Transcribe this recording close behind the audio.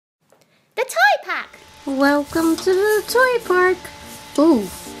The toy pack! Welcome to the toy park. Oh,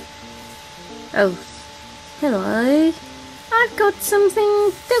 hello. I've got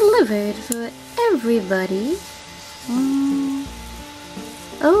something delivered for everybody.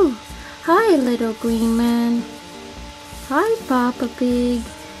 Oh, hi little green man. Hi Papa Pig.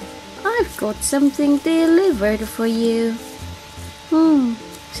 I've got something delivered for you.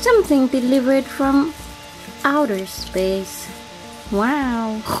 Something delivered from outer space.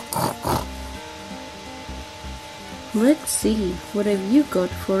 Wow. Let's see, what have you got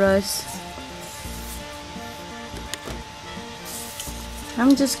for us?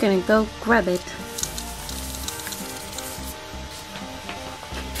 I'm just gonna go grab it.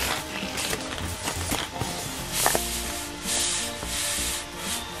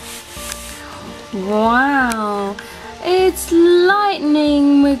 Wow, it's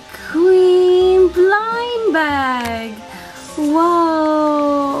Lightning McQueen blind bag.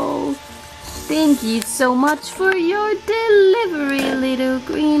 Whoa, thank you so much for your delivery, little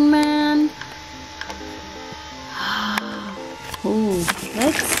green man. Oh,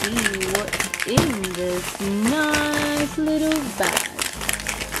 let's see what's in this nice little bag.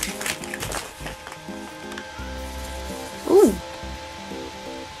 Oh,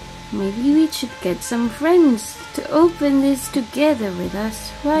 maybe we should get some friends to open this together with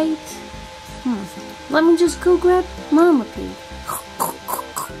us, right? Let me just go grab Mama Pig.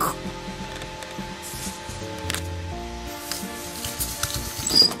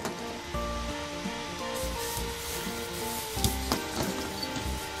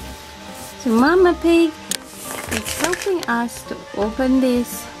 So Mama Pig is helping us to open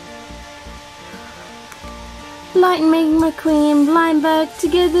this Lightning McQueen blind bag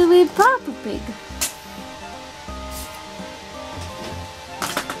together with Papa Pig.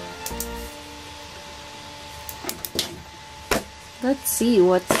 Let's see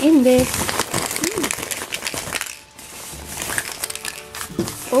what's in this.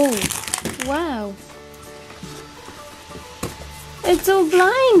 Oh, wow. It's all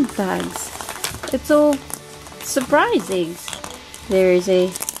blind bags. It's all surprises. There is a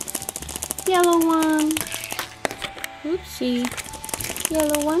yellow one. Oopsie.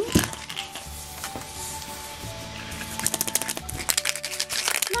 Yellow one.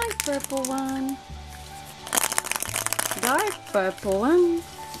 Light purple one. Dark purple one.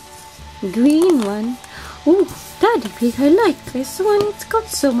 Green one. Oh, Daddy Pig, I like this one. It's got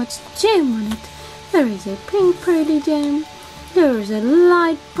so much gem on it. There is a pink pearly gem. There's a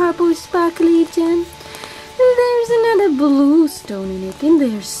light purple sparkly gem. There's another blue stone in it, and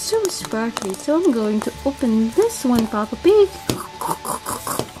they're so sparkly. So I'm going to open this one, Papa Pig.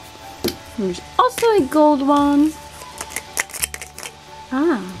 There's also a gold one.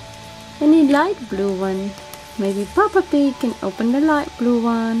 Ah, and a light blue one. Maybe Papa Pig can open the light blue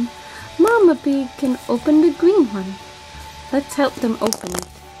one. Mama Pig can open the green one. Let's help them open it.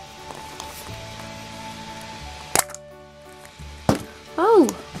 Oh,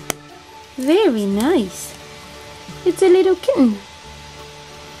 very nice. It's a little kitten.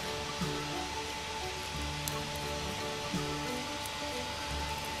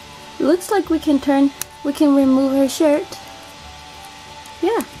 Looks like we can remove her shirt.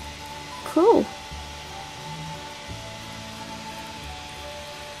 Yeah, cool.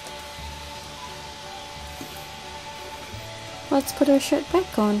 Let's put her shirt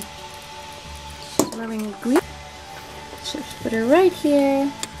back on. She's wearing green. Just put her right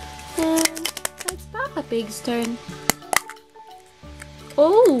here. And it's Papa Pig's turn.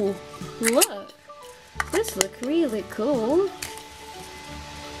 Oh, look. This looks really cool.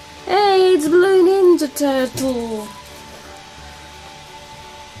 Hey, it's Blue Ninja Turtle.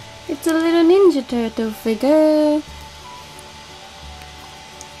 It's a little Ninja Turtle figure.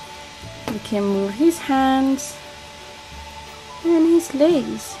 We can move his hands and his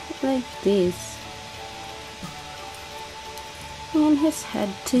legs like this. And his head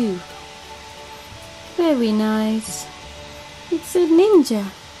too. Very nice. It's a ninja.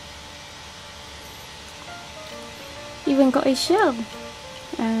 Even got a shell.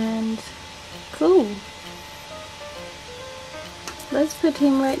 And cool. Let's put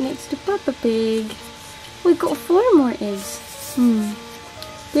him right next to Papa Pig. We got 4 more eggs.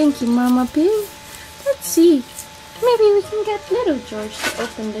 Thank you, Mama Pig. Let's see. Maybe we can get little George to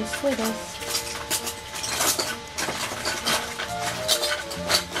open this with us.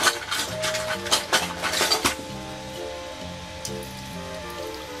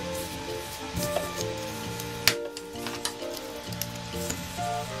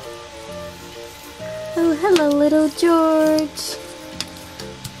 Oh, hello, little George.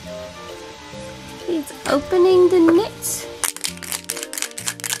 He's opening the knits.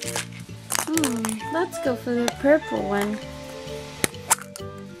 Let's go for the purple one.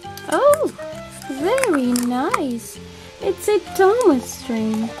 Oh, very nice. It's a Thomas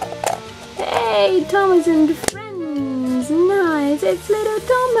train. Hey, Thomas and friends. Nice. It's little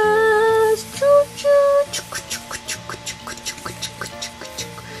Thomas. Choo choo. Choo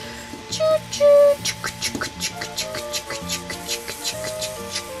choo.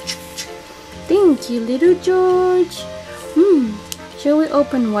 Thank you, little George. Shall we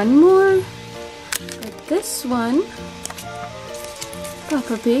open one more? Like this one.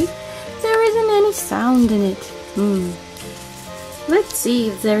 Papa Pig. There isn't any sound in it. Let's see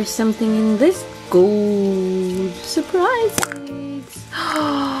if there's something in this gold surprise eggs.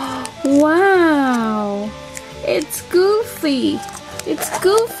 Wow! It's Goofy. It's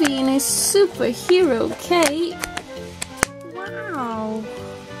Goofy in his superhero cape. Wow!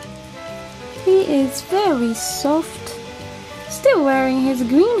 He is very soft. Still wearing his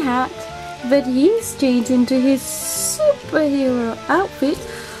green hat, but he's changed into his superhero outfit.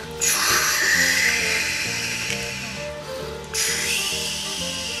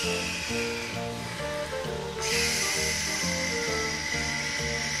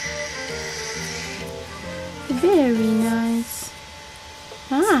 Very nice.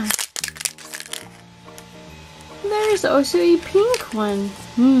 There's also a pink one.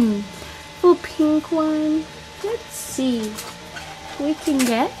 For pink one, let's see. We can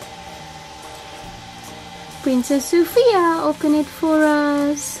get Princess Sophia. Open it for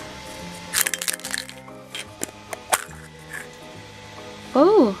us.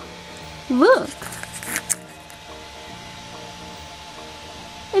 Oh, look.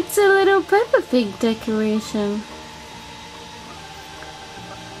 It's a little Peppa Pig decoration.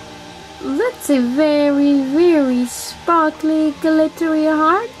 That's a very, very sparkly, glittery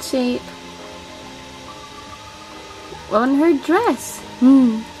heart shape on her dress.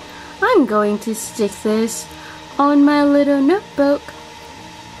 I'm going to stick this on my little notebook,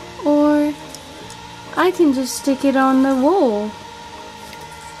 or I can just stick it on the wall.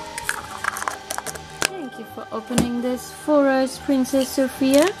 Thank you for opening this for us, Princess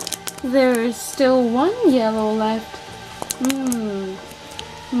Sophia. There is still one yellow left.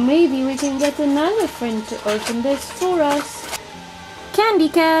 Maybe we can get another friend to open this for us. Candy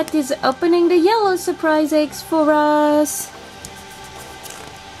Cat is opening the yellow surprise eggs for us.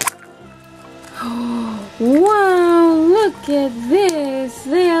 Wow, look at this.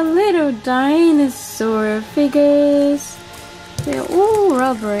 They are little dinosaur figures. They're all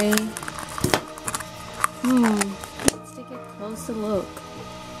rubbery. Let's take a closer look.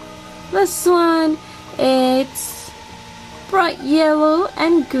 This one, it's bright yellow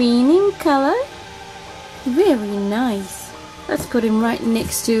and green in color. Very nice. Let's put him right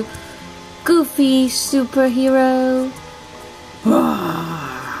next to Goofy superhero.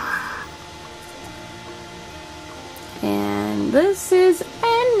 And this is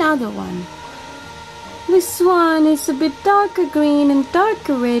another one. This one is a bit darker green and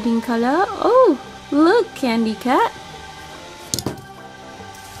darker red in color. Oh, look, Candy Cat.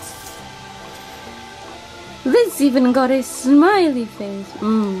 This even got a smiley face.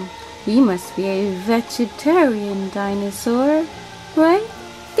 He must be a vegetarian dinosaur, right?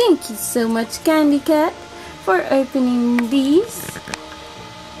 Thank you so much, Candy Cat, for opening these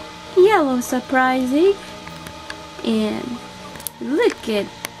yellow surprise eggs. And look at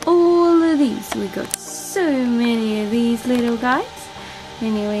all of these. We got so many of these little guys.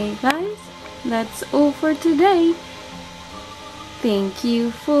 Anyway, guys, that's all for today. Thank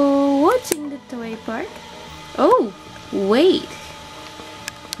you for watching the toy park. Oh, wait.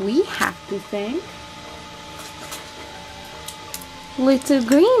 We have to thank Little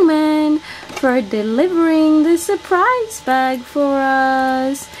Green Man for delivering the surprise bag for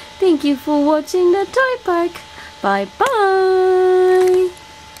us. Thank you for watching the toy park. Bye bye.